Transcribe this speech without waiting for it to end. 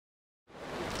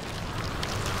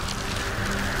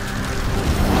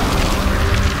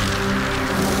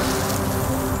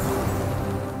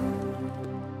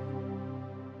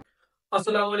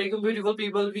Assalamu alaikum, beautiful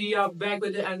people. We are back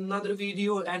with another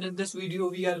video, and in this video,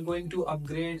 we are going to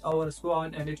upgrade our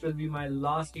squad, and it will be my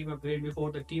last team upgrade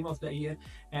before the team of the year,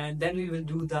 and then we will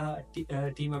do the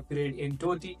team upgrade in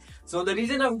TOTY. So the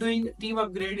reason of doing team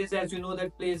upgrade is, as you know,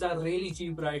 that players are really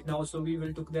cheap right now, so we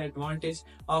will take the advantage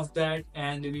of that,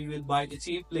 and we will buy the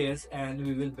cheap players, and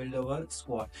we will build our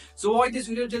squad. So watch this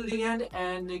video till the end,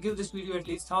 and give this video at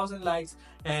least 1,000 likes,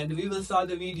 and we will start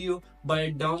the video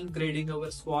by downgrading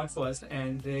our squad first,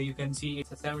 and you can see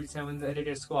it's a 77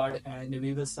 rated squad, and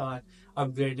we will start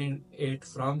upgrading it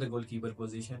from the goalkeeper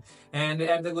position. And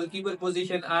at the goalkeeper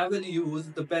position, I will use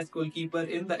the best goalkeeper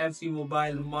in the FC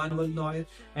Mobile, Manuel Neuer,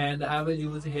 and I will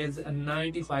use his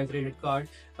 95 rated card.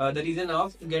 The reason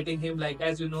of getting him, like,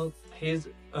 as you know, his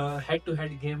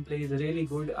head-to-head gameplay is really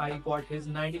good. I got his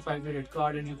 95 rated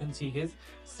card, and you can see his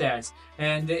stats.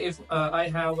 And if I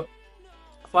have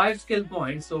 5 skill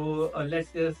points, so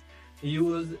let's just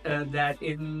use that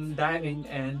in diving,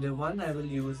 and one I will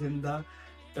use in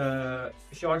the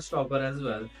short stopper as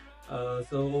well.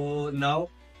 So now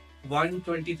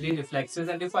 123 reflexes,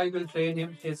 and if I will train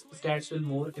him, his stats will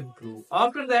more improve.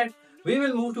 After that, we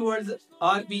will move towards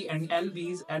RB and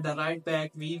LBs. At the right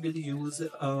back, we will use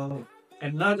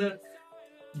another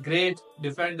great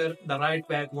defender, the right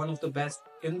back, one of the best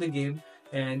in the game.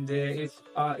 And if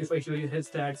I show you his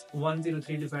stats,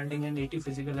 103 defending and 80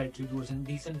 physical attributes and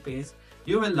decent pace,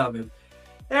 you will love him.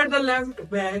 At the left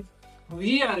back,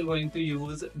 we are going to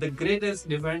use the greatest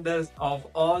defenders of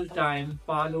all time,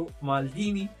 Paolo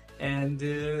Maldini, and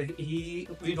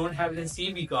we don't have a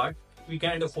CB card. We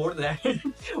can't afford that,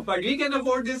 but we can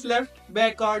afford this left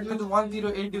back card with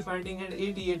 108 defending and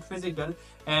 88 physical.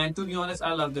 And to be honest,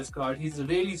 I love this card. He's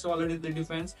really solid in the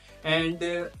defense.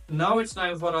 And now it's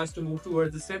time for us to move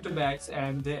towards the center backs.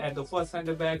 And at the first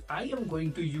center back, I am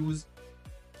going to use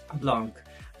Blanc.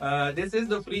 This is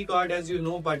the free card, as you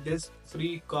know, but this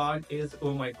free card is,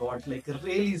 oh my god, like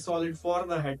really solid for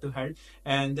the head-to-head.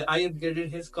 And I upgraded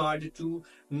his card to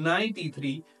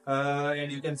 93,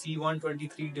 and you can see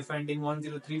 123 defending,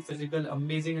 103 physical,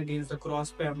 amazing against the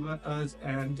cross spammers,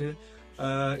 and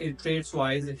in trades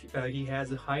wise, he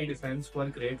has a high defense,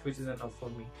 work rate, which is enough for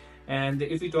me. And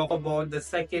if we talk about the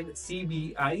second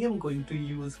CB, I am going to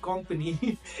use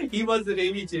Company. He was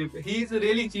really cheap. He's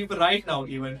really cheap right now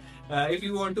even. If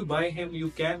you want to buy him,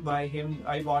 you can buy him.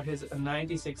 I bought his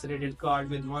 96 rated card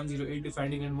with 108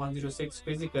 defending and 106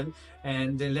 physical.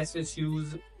 And let's just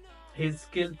use his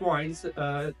skill points.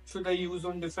 Should I use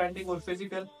on defending or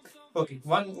physical? Okay,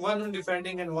 one on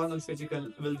defending and one on physical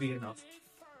will be enough.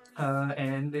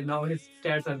 And now his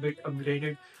stats are a bit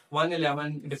upgraded,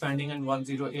 111 defending and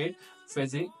 108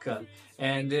 physical,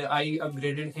 and I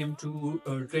upgraded him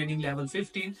to training level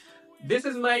 15. This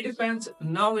is my defense.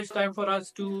 Now it's time for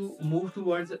us to move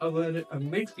towards our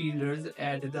midfielders.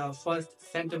 At the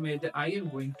first center mid, I am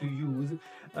going to use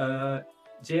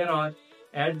Gerard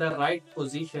at the right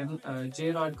position.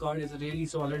 Gerard card is really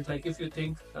solid. Like, if you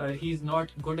think he's not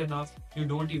good enough, you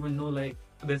don't even know, like,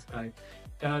 this guy.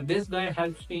 This guy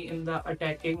helps me in the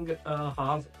attacking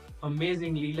half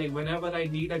amazingly. Like, whenever I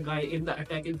need a guy in the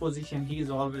attacking position, he is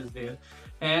always there.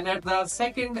 And at the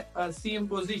second CM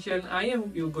position, I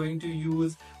am going to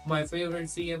use my favorite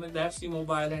CM in the FC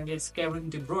Mobile, and it's Kevin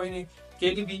De Bruyne,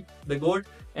 KDB, the GOAT.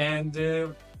 And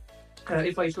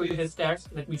if I show you his stats,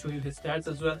 let me show you his stats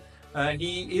as well.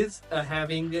 He is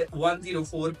having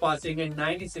 104 passing and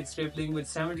 96 dribbling with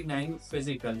 79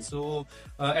 physical. So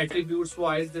attributes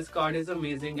wise, this card is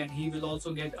amazing, and he will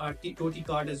also get a TOTY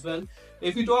card as well.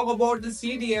 If you talk about the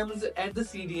CDMs, at the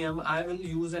CDM, I will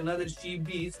use another cheap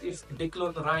beast. It's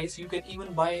Declan Rice. You can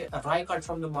even buy a Rai card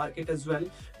from the market as well.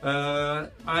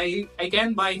 I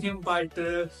can buy him, but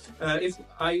if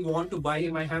I want to buy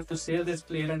him, I have to sell this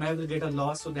player and I will get a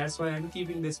loss. So that's why I'm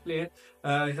keeping this player.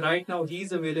 Right now,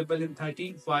 he's available in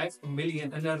 35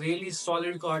 million, and a really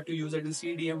solid card to use at the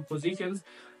CDM positions.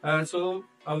 So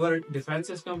our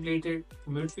defense is completed,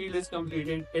 midfield is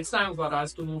completed. It's time for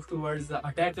us to move towards the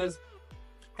attackers.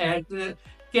 At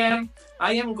cam,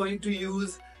 I am going to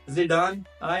use Zidane.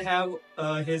 I have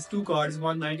his two cards,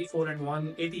 194 and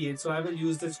 188, so I will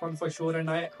use this one for sure, and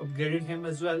I upgraded him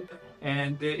as well.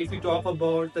 And if you talk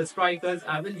about the strikers,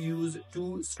 I will use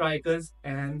two strikers,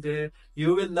 and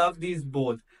you will love these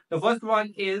both. The first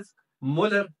one is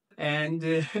Muller, and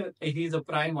he's a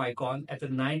prime icon at the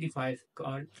 95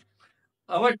 card.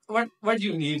 What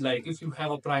you need, like, if you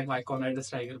have a prime icon at the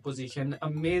striker position,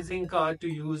 amazing card to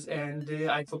use. And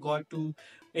I forgot to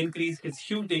increase his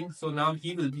shooting, so now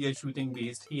he will be a shooting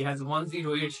beast. He has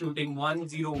 108 shooting,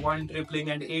 101 dribbling,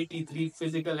 and 83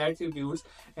 physical attributes.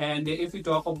 And if we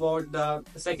talk about the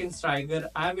second striker,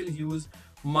 I will use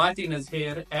Martinez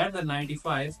here at the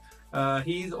 95.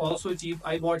 He's also cheap.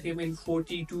 I bought him in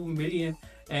 42 million.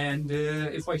 And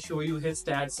if I show you his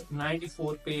stats,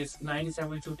 94 pace,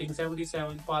 97 shooting,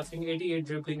 77 passing, 88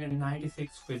 dribbling, and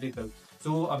 96 physical.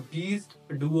 So a beast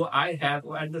duo I have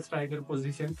at the striker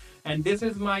position. And this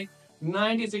is my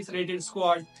 96 rated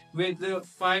squad with the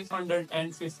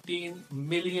 515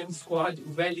 million squad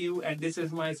value. And this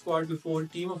is my squad before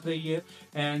team of the year.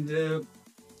 And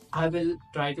I will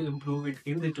try to improve it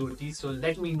in the TOTY. So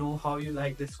let me know how you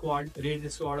like the squad. Rate the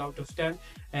squad out of 10.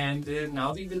 And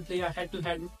now we will play a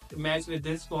head-to-head match with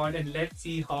this squad, and let's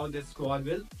see how this squad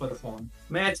will perform.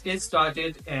 Match is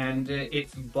started, and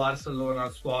it's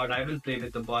Barcelona squad. I will play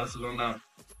with the Barcelona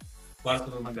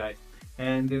guy,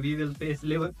 and we will face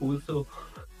Liverpool. So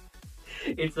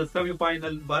it's a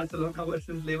semi-final, Barcelona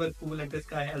versus Liverpool, and this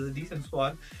guy has a decent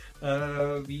squad.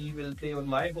 We will play on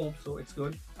my home, so it's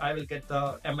good. I will get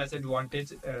the MS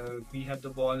advantage. We have the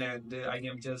ball, and I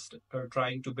am just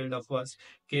trying to build up first.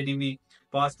 KDB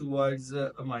pass towards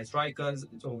my strikers.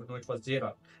 Oh no, it was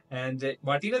Gerrard. And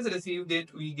Martinez received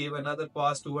it. We gave another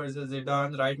pass towards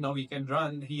Zidane. Right now we can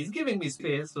run. He is giving me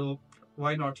space, so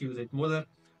why not use it? Muller,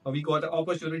 we got an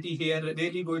opportunity here.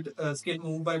 Really good skill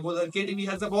move by Muller. KDB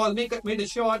has the ball, made a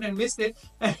shot and missed it.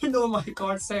 And oh my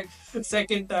god,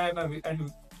 second time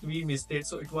and we missed it.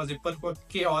 So it was a perfect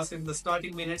chaos in the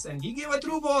starting minutes. And he gave a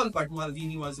through ball, but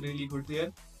Maldini was really good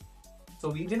there. So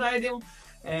we denied him,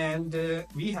 and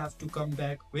we have to come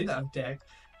back with attack,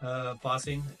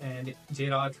 passing. And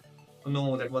Gerrard,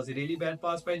 no, that was a really bad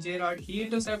pass by Gerrard. He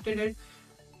intercepted it.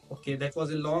 Okay, that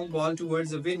was a long ball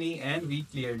towards Vinny, and we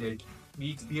cleared it.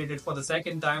 We cleared it for the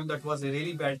second time. That was a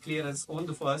really bad clearance on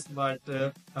the first, but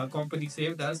our company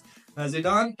saved us.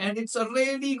 Zidane, and it's a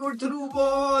really good through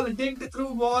ball, dinked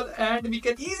through ball, and we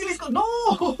can easily score.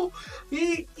 No,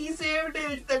 he saved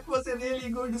it. That was a really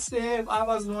good save. I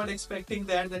was not expecting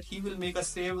that he will make a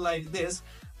save like this.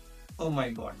 Oh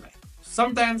my god, man.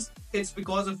 Sometimes it's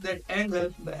because of that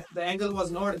angle. The angle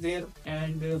was not there,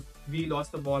 and we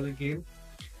lost the ball again.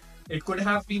 It could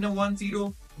have been a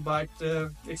 1-0, but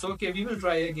it's okay. We will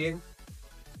try again.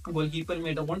 Goalkeeper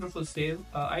made a wonderful save.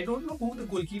 I don't know who the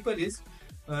goalkeeper is.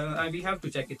 We have to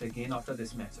check it again after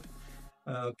this match.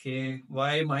 Okay,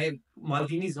 why my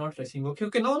Maldini is not rushing?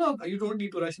 Okay, no, you don't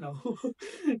need to rush now.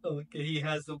 Okay, he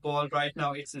has the ball right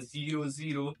now. It's a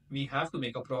 0-0. We have to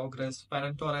make a progress.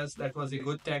 Ferran Torres, that was a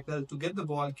good tackle to get the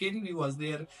ball. KDB was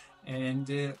there,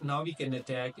 and now we can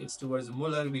attack. It's towards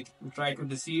Muller. We try to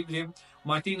deceive him.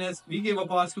 Martinez, we gave a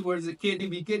pass towards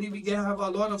KDB. KDB can have a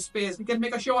lot of space. We can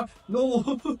make a shot. No,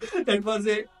 that was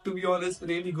a, to be honest,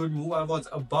 really good move. I was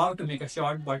about to make a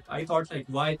shot, but I thought like,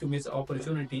 why to miss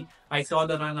opportunity? I saw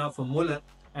the run out for Muller,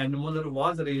 and Muller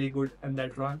was really good in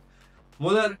that run.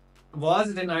 Muller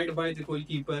was denied by the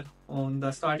goalkeeper on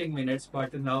the starting minutes,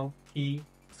 but now he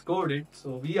scored it.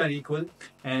 So we are equal,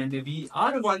 and we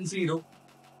are 1-0.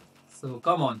 So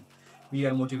come on, we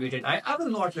are motivated. I will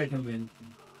not let him win.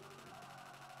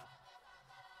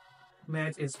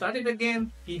 Match is started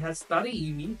again. He has started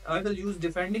Eevee. I will use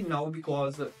defending now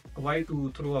because why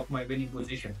to throw up my winning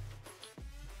position?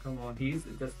 Come on, he's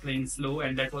just playing slow,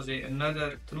 and that was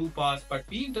another through pass, but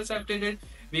we intercepted it.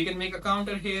 We can make a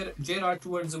counter here. Gerrard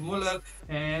towards Muller,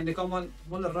 and come on,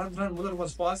 Muller, run. Muller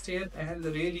was fast here, and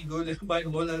really good by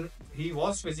Muller. He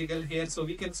was physical here, so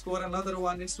we can score another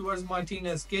one. It's towards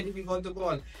Martinez. KDB got the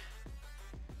ball.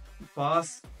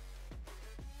 Pass.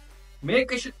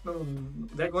 Make a shot. Oh,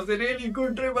 that was a really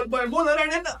good dribble by Muller,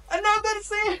 and another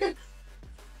save.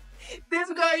 This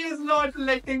guy is not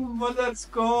letting Muller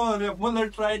score. Muller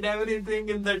tried everything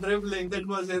in the dribbling. That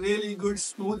was a really good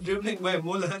smooth dribbling by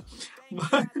Muller.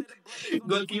 But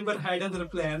goalkeeper had other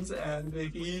plans, and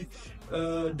he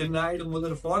denied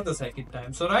Muller for the second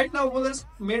time. So right now Muller's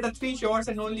made a 3 shots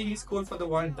and only he scored for the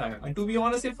one time. And to be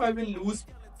honest, if I will lose,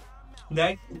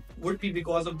 that would be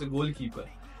because of the goalkeeper.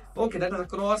 Okay, that was a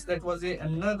cross. That was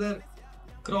another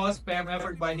cross spam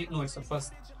effort by him. No, it's the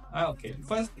first. Okay,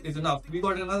 first is enough. We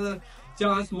got another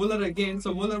chance. Muller again.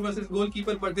 So Muller versus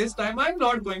goalkeeper, but this time I'm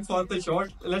not going for the shot.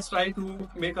 Let's try to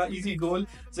make an easy goal.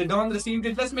 Zidane received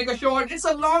it. Let's make a shot. It's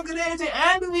a long range,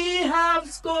 and we have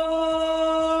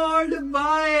scored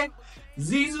by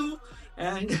Zizou.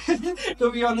 And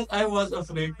to be honest, I was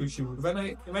afraid to shoot.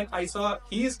 When I saw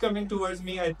he is coming towards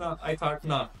me, I thought,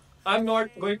 nah, I'm not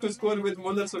going to score with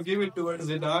Muller, so give it towards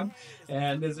Zidane.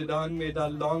 And Zidane made a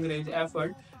long range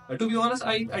effort. To be honest,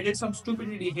 I did some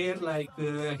stupidity here, like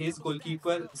his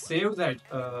goalkeeper saved that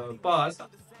pass,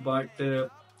 but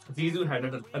Zizou had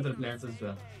other plans as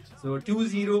well. So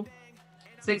 2-0,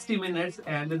 60 minutes,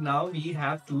 and now we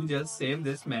have to just save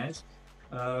this match.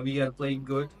 We are playing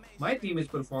good. my team is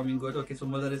performing good. Okay, so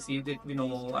Muller received it.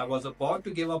 I was about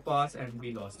to give a pass and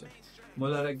we lost it.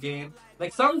 Muller again.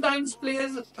 Like sometimes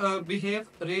players behave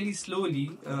really slowly.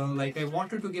 Like I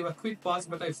wanted to give a quick pass,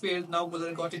 but I failed. Now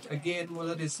Muller got it again.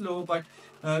 Muller is slow, but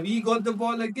we got the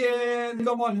ball again.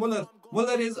 Come on, Muller.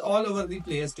 Muller is all over the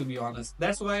place, to be honest.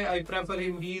 That's why I prefer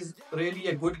him. He's really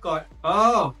a good card.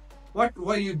 Oh, what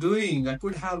were you doing? I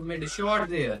could have made a shot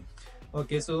there.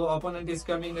 Okay, so opponent is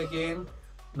coming again.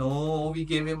 No, we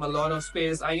gave him a lot of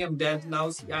space. I am dead now.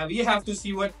 We have to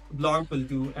see what Blanc will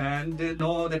do. And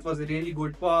no, that was a really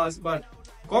good pass, but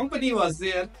company was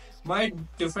there. My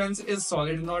defense is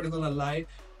solid, not gonna lie.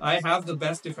 I have the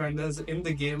best defenders in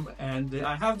the game and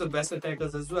I have the best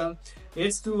attackers as well.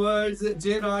 It's towards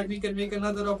Gerard. We can make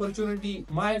another opportunity.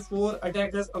 My four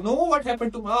attackers. No, what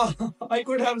happened to my? I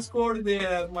could have scored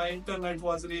there. My internet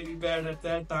was really bad at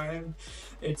that time.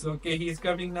 It's okay. He's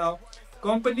coming now.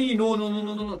 Company, no, no, no,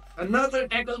 no, no, no. Another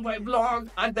tackle by Blanc.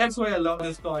 And that's why I love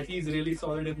this card. He's really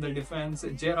solid in the defense.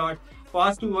 Gerard,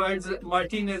 pass towards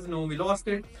Martinez. No, we lost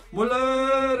it.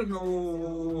 Muller,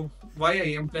 no. Why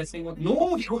I am pressing on?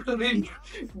 No, he got a really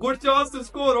good chance to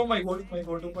score. Oh my god, oh my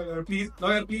god, oh my god. Please,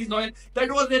 Neuer, please, Neuer. That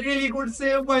was a really good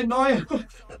save by Neuer.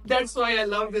 That's why I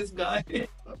love this guy.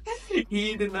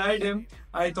 He denied him.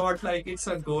 I thought like it's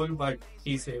a goal, but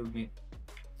he saved me.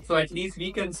 So at least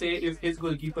we can say if his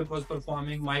goalkeeper was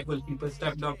performing, my goalkeeper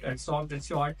stepped up and solved the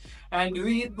shot. And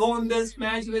we won this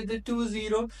match with the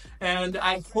 2-0. And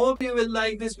I hope you will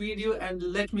like this video and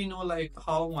let me know like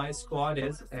how my squad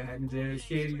is and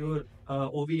share your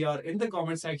OVR in the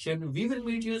comment section. We will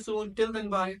meet you soon. Till then,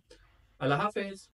 bye. Allah Hafiz.